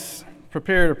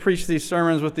prepare to preach these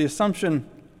sermons with the assumption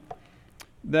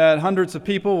that hundreds of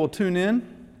people will tune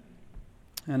in,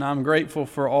 and I'm grateful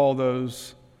for all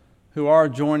those who are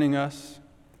joining us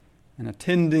and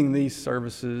attending these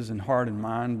services in heart and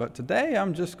mind. But today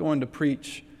I'm just going to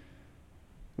preach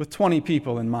with 20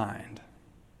 people in mind.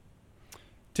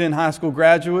 10 high school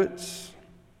graduates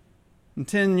and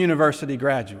 10 university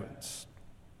graduates,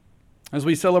 as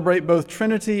we celebrate both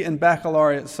Trinity and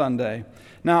Baccalaureate Sunday.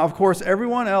 Now, of course,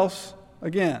 everyone else,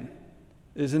 again,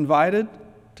 is invited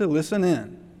to listen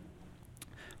in.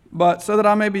 But so that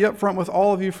I may be upfront with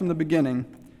all of you from the beginning,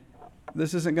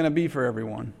 this isn't going to be for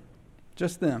everyone,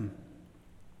 just them.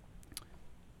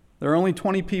 There are only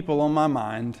 20 people on my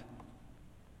mind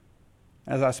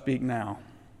as I speak now.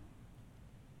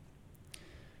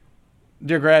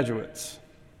 Dear graduates,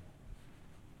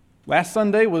 last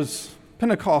Sunday was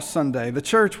Pentecost Sunday. The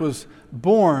church was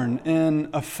born in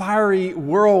a fiery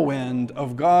whirlwind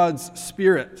of God's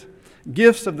Spirit.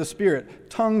 Gifts of the Spirit,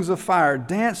 tongues of fire,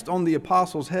 danced on the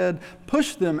apostles' head,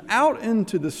 pushed them out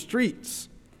into the streets,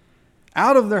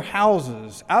 out of their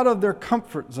houses, out of their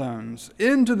comfort zones,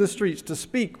 into the streets to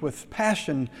speak with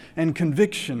passion and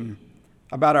conviction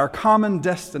about our common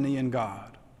destiny in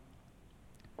God.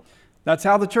 That's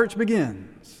how the church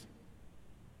begins.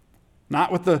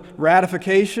 Not with the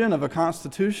ratification of a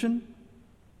constitution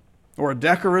or a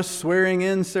decorous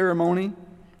swearing-in ceremony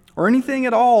or anything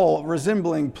at all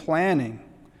resembling planning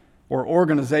or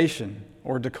organization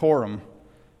or decorum.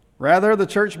 Rather, the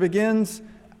church begins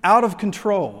out of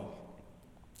control,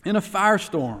 in a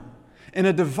firestorm, in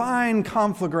a divine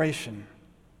conflagration.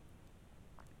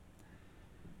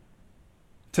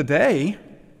 Today,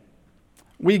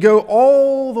 we go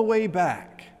all the way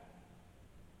back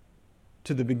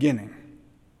to the beginning.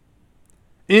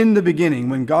 In the beginning,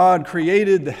 when God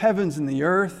created the heavens and the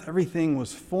earth, everything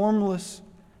was formless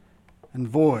and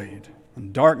void,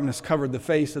 and darkness covered the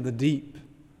face of the deep.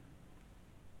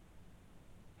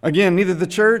 Again, neither the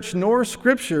church nor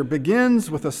Scripture begins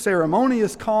with a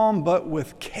ceremonious calm, but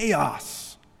with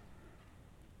chaos.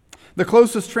 The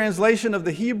closest translation of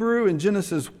the Hebrew in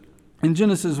Genesis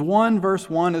 1, verse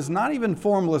 1, is not even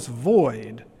formless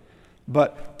void,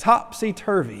 but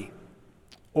topsy-turvy,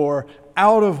 or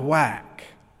out of whack,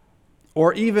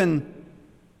 or even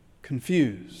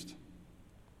confused.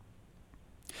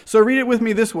 So read it with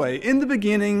me this way. In the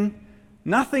beginning,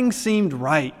 nothing seemed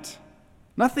right.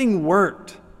 Nothing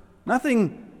worked.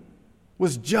 Nothing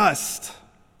was just.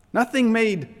 Nothing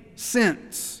made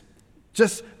sense.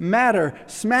 Just matter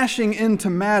smashing into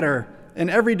matter in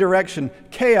every direction.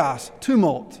 Chaos,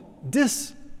 tumult,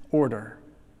 disorder.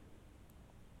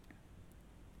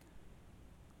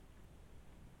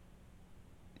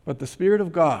 But the Spirit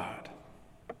of God,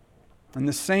 in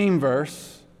the same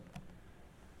verse,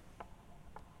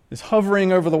 is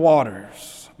hovering over the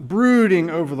waters, brooding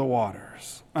over the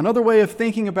waters. Another way of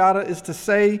thinking about it is to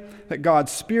say that God's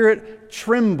Spirit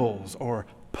trembles or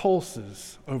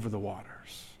pulses over the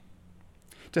waters.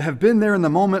 To have been there in the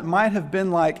moment might have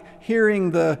been like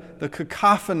hearing the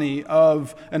cacophony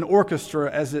of an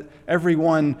orchestra as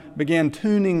everyone began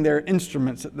tuning their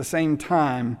instruments at the same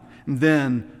time, and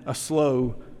then a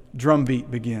slow drum beat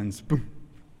begins. Boom,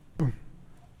 boom,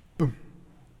 boom,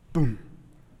 boom.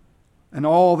 And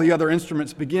all the other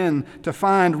instruments begin to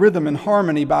find rhythm and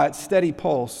harmony by its steady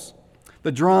pulse.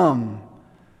 The drum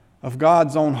of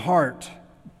God's own heart,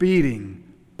 beating,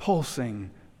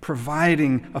 pulsing,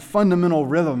 providing a fundamental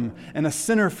rhythm and a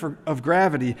center of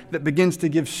gravity that begins to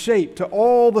give shape to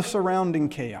all the surrounding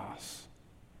chaos.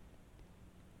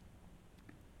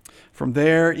 From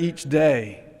there, each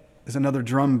day is another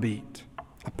drum beat,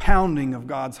 a pounding of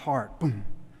God's heart. Boom,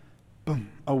 boom,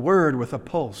 a word with a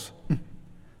pulse.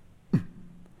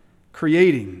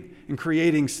 Creating and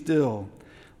creating still.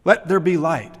 Let there be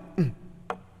light.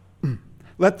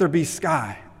 Let there be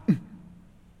sky.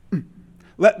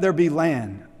 Let there be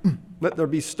land. Let there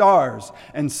be stars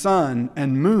and sun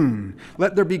and moon.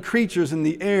 Let there be creatures in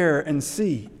the air and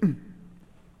sea.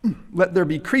 Let there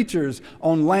be creatures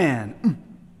on land.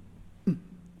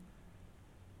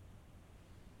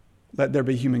 Let there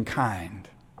be humankind.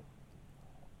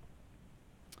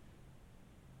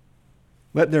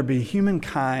 Let there be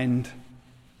humankind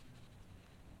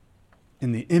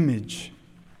in the image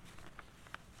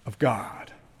of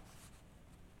God.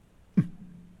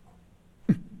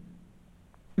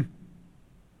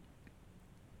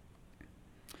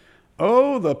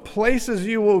 Oh, the places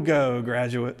you will go,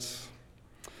 graduates.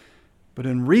 But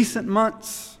in recent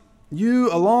months, you,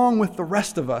 along with the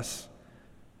rest of us,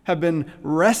 have been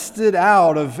wrested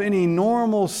out of any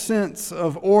normal sense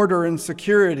of order and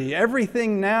security.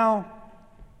 Everything now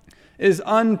is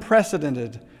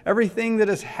unprecedented everything that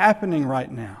is happening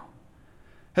right now,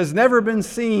 has never been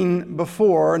seen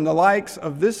before in the likes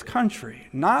of this country.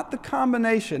 Not the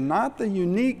combination, not the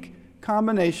unique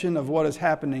combination of what is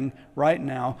happening right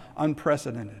now,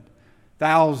 unprecedented.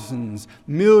 Thousands,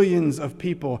 millions of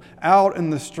people out in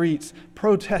the streets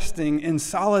protesting in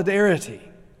solidarity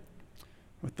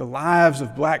with the lives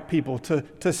of black people,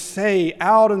 to say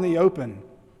out in the open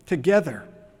together,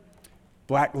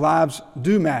 black lives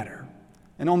do matter.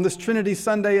 And on this Trinity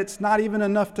Sunday, it's not even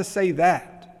enough to say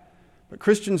that. But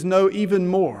Christians know even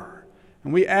more.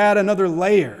 And we add another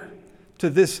layer to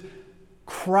this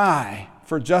cry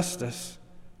for justice,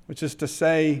 which is to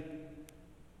say,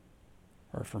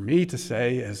 or for me to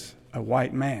say as a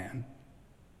white man,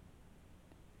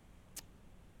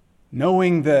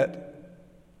 knowing that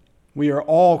we are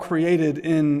all created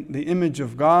in the image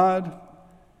of God,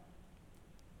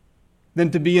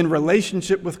 then to be in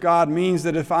relationship with God means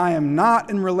that if I am not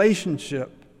in relationship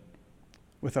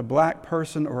with a black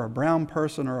person or a brown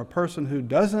person or a person who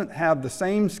doesn't have the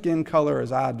same skin color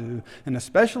as I do, and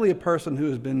especially a person who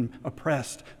has been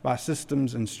oppressed by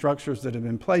systems and structures that have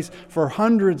been placed for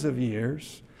hundreds of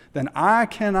years, then I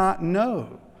cannot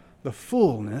know the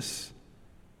fullness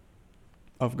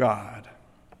of God.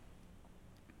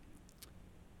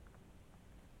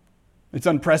 It's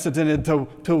unprecedented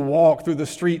to walk through the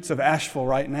streets of Asheville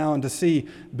right now and to see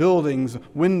buildings,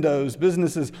 windows,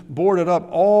 businesses boarded up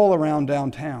all around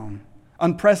downtown.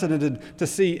 Unprecedented to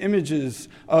see images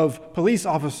of police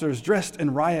officers dressed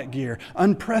in riot gear.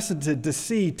 Unprecedented to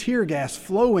see tear gas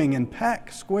flowing in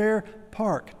Pack Square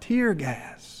Park. Tear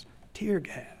gas.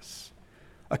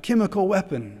 A chemical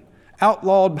weapon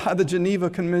outlawed by the Geneva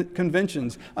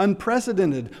Conventions.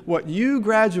 Unprecedented what you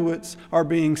graduates are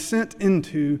being sent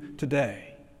into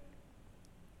today.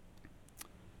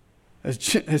 As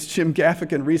Jim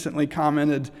Gaffigan recently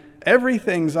commented,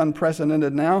 everything's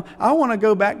unprecedented now. I want to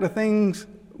go back to things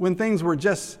when things were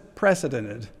just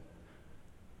precedented.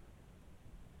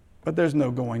 But there's no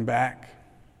going back.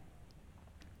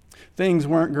 Things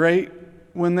weren't great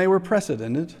when they were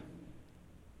precedented.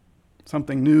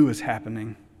 Something new is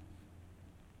happening.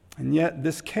 And yet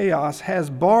this chaos has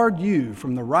barred you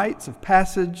from the rites of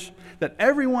passage that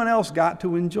everyone else got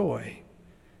to enjoy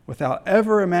without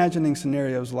ever imagining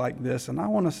scenarios like this. And I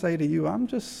want to say to you, I'm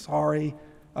just sorry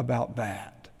about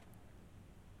that.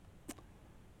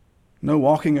 No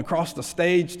walking across the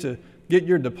stage to get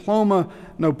your diploma,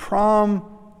 no prom,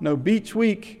 no beach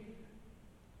week,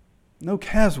 no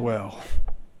Caswell.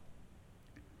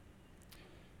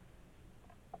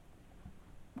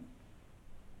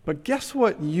 But guess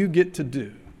what you get to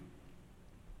do?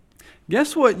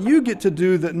 Guess what you get to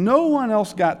do that no one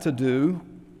else got to do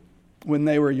when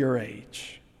they were your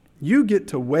age? You get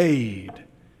to wade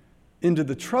into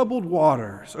the troubled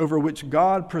waters over which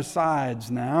God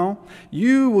presides now.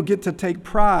 You will get to take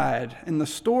pride in the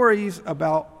stories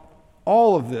about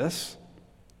all of this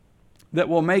that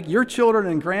will make your children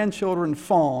and grandchildren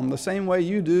fawn the same way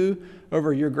you do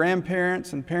over your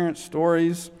grandparents' and parents'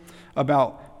 stories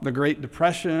about the Great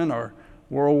Depression or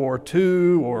World War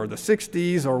II or the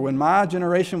 60s or when my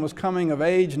generation was coming of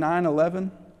age,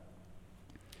 9/11.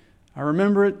 I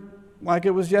remember it like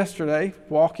it was yesterday,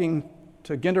 walking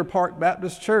to Ginder Park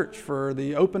Baptist Church for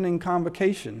the opening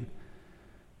convocation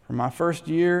for my first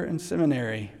year in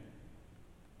seminary.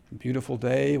 A beautiful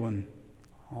day when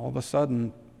all of a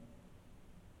sudden,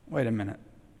 wait a minute,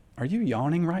 are you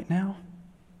yawning right now?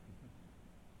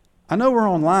 I know we're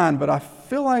online, but I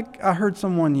feel like I heard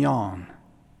someone yawn.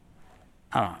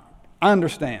 I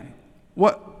understand.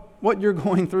 What you're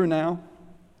going through now,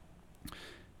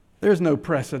 there's no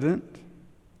precedent.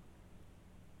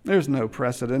 There's no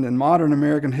precedent in modern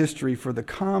American history for the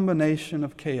combination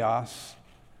of chaos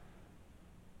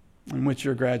in which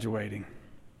you're graduating.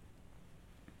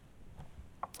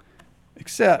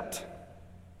 Except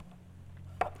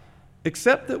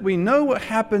that we know what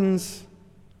happens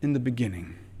in the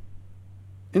beginning.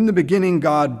 In the beginning,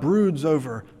 God broods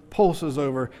over, pulses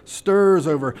over, stirs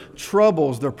over,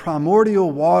 troubles the primordial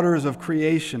waters of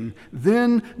creation.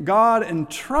 Then God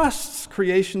entrusts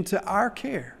creation to our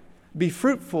care. Be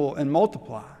fruitful and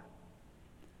multiply,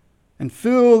 and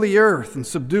fill the earth and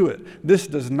subdue it. This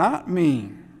does not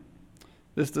mean,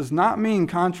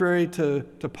 contrary to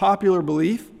popular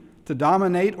belief, to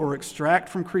dominate or extract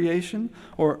from creation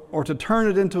or to turn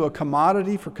it into a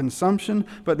commodity for consumption,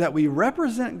 but that we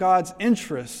represent God's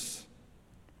interests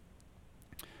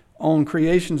on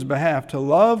creation's behalf, to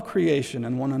love creation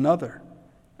and one another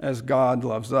as God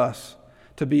loves us,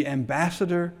 to be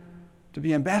ambassadors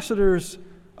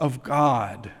of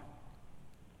God,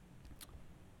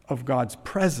 of God's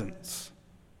presence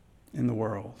in the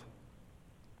world.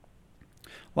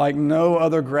 like no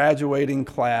other graduating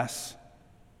class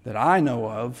that I know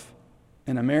of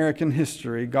in American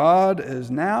history, God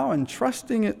is now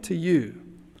entrusting it to you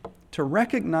to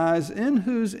recognize in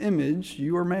whose image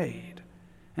you are made,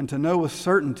 and to know with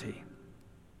certainty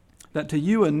that to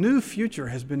you a new future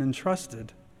has been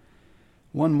entrusted,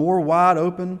 one more wide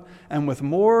open and with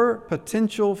more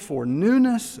potential for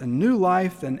newness and new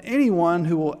life than anyone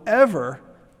who will ever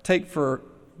take for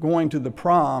going to the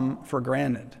prom for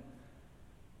granted.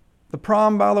 The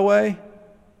prom, by the way,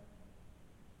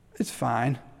 it's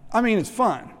fine. I mean, it's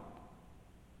fun.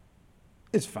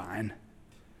 It's fine.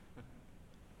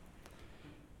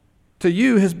 To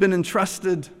you has been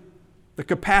entrusted the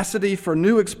capacity for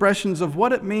new expressions of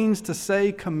what it means to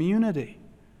say community,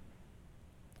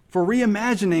 for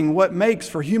reimagining what makes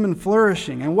for human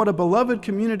flourishing and what a beloved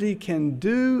community can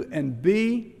do and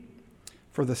be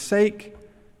for the sake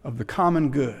of the common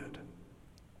good.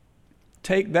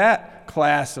 Take that,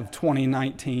 class of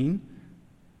 2019.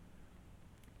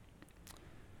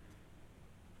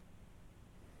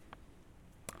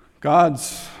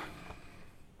 God's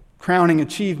crowning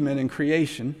achievement in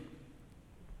creation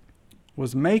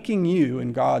was making you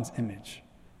in God's image,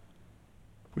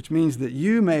 which means that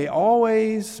you may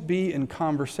always be in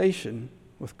conversation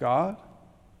with God,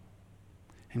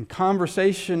 in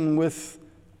conversation with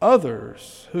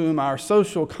others whom our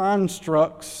social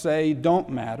constructs say don't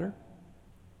matter,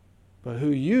 but who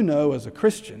you know as a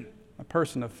Christian, a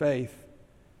person of faith,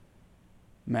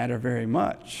 matter very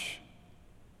much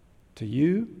to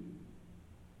you,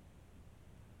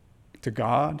 to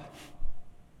God,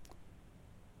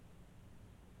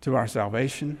 to our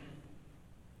salvation.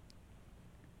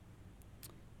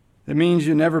 It means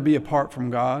you never be apart from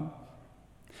God.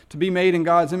 To be made in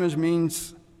God's image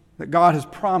means that God has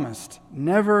promised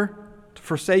never to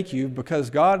forsake you,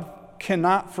 because God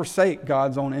cannot forsake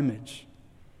God's own image.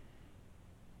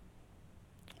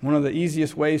 One of the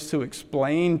easiest ways to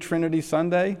explain Trinity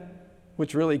Sunday,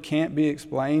 which really can't be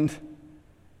explained,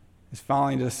 is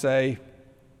finally to say,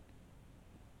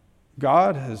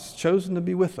 God has chosen to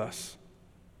be with us,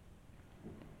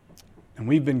 and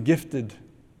we've been gifted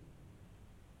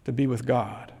to be with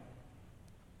God.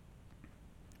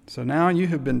 So now you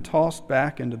have been tossed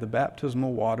back into the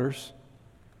baptismal waters,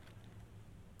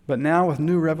 but now with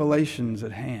new revelations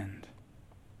at hand.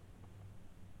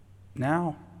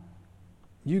 Now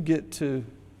you get to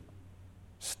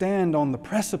stand on the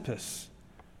precipice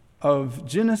of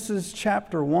Genesis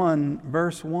chapter 1,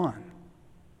 verse 1.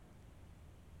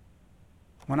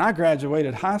 When I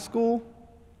graduated high school,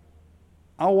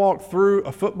 I walked through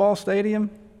a football stadium,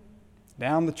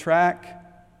 down the track.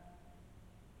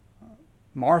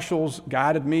 Marshals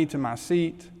guided me to my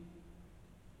seat.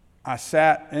 I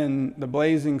sat in the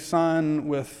blazing sun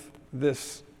with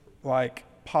this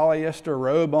polyester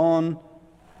robe on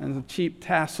and the cheap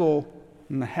tassel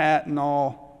and the hat and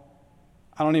all.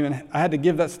 I had to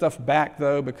give that stuff back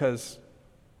though, because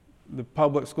the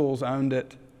public schools owned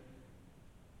it.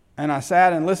 And I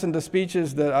sat and listened to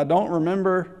speeches that I don't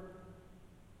remember.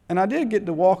 And I did get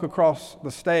to walk across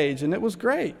the stage, and it was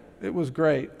great. It was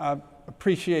great. I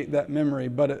appreciate that memory,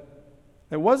 but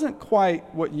it wasn't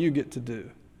quite what you get to do,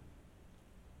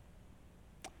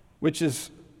 which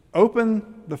is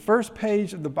open the first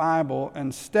page of the Bible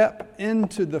and step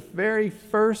into the very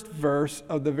first verse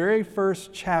of the very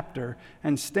first chapter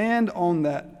and stand on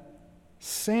that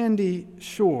sandy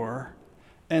shore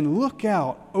and look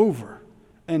out over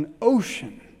an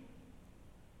ocean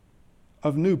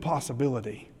of new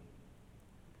possibility,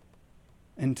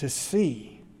 and to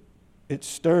see it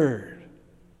stirred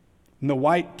and the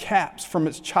white caps from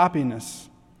its choppiness,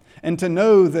 and to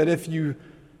know that if you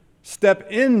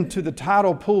step into the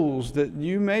tidal pools that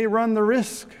you may run the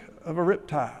risk of a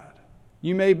riptide.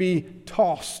 You may be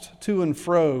tossed to and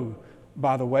fro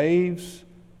by the waves,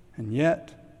 and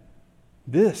yet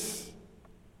this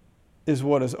is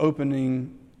what is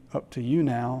opening up to you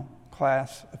now,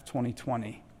 class of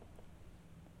 2020.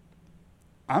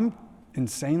 I'm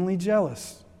insanely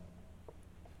jealous.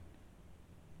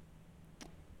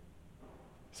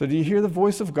 So do you hear the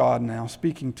voice of God now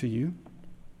speaking to you?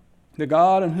 The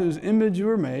God in whose image you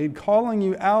were made, calling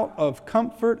you out of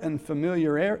comfort and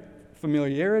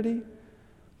familiarity,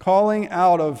 calling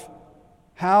out of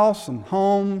house and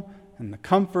home and the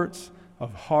comforts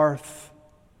of hearth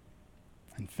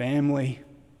and family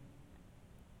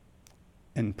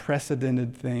and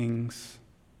precedented things,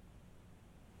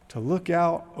 to look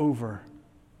out over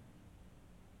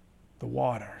the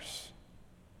waters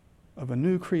of a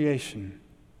new creation.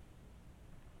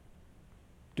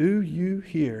 Do you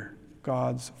hear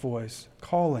God's voice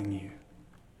calling you,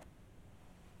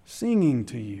 singing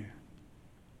to you,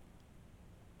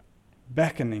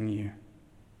 beckoning you.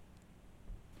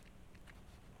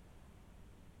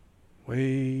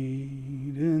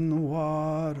 Wade in the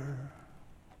water.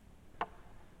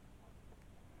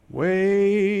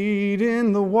 Wade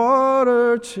in the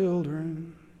water,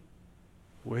 children.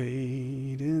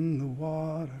 Wade in the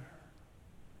water.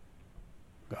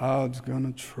 God's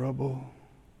gonna trouble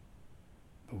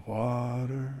the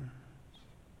water.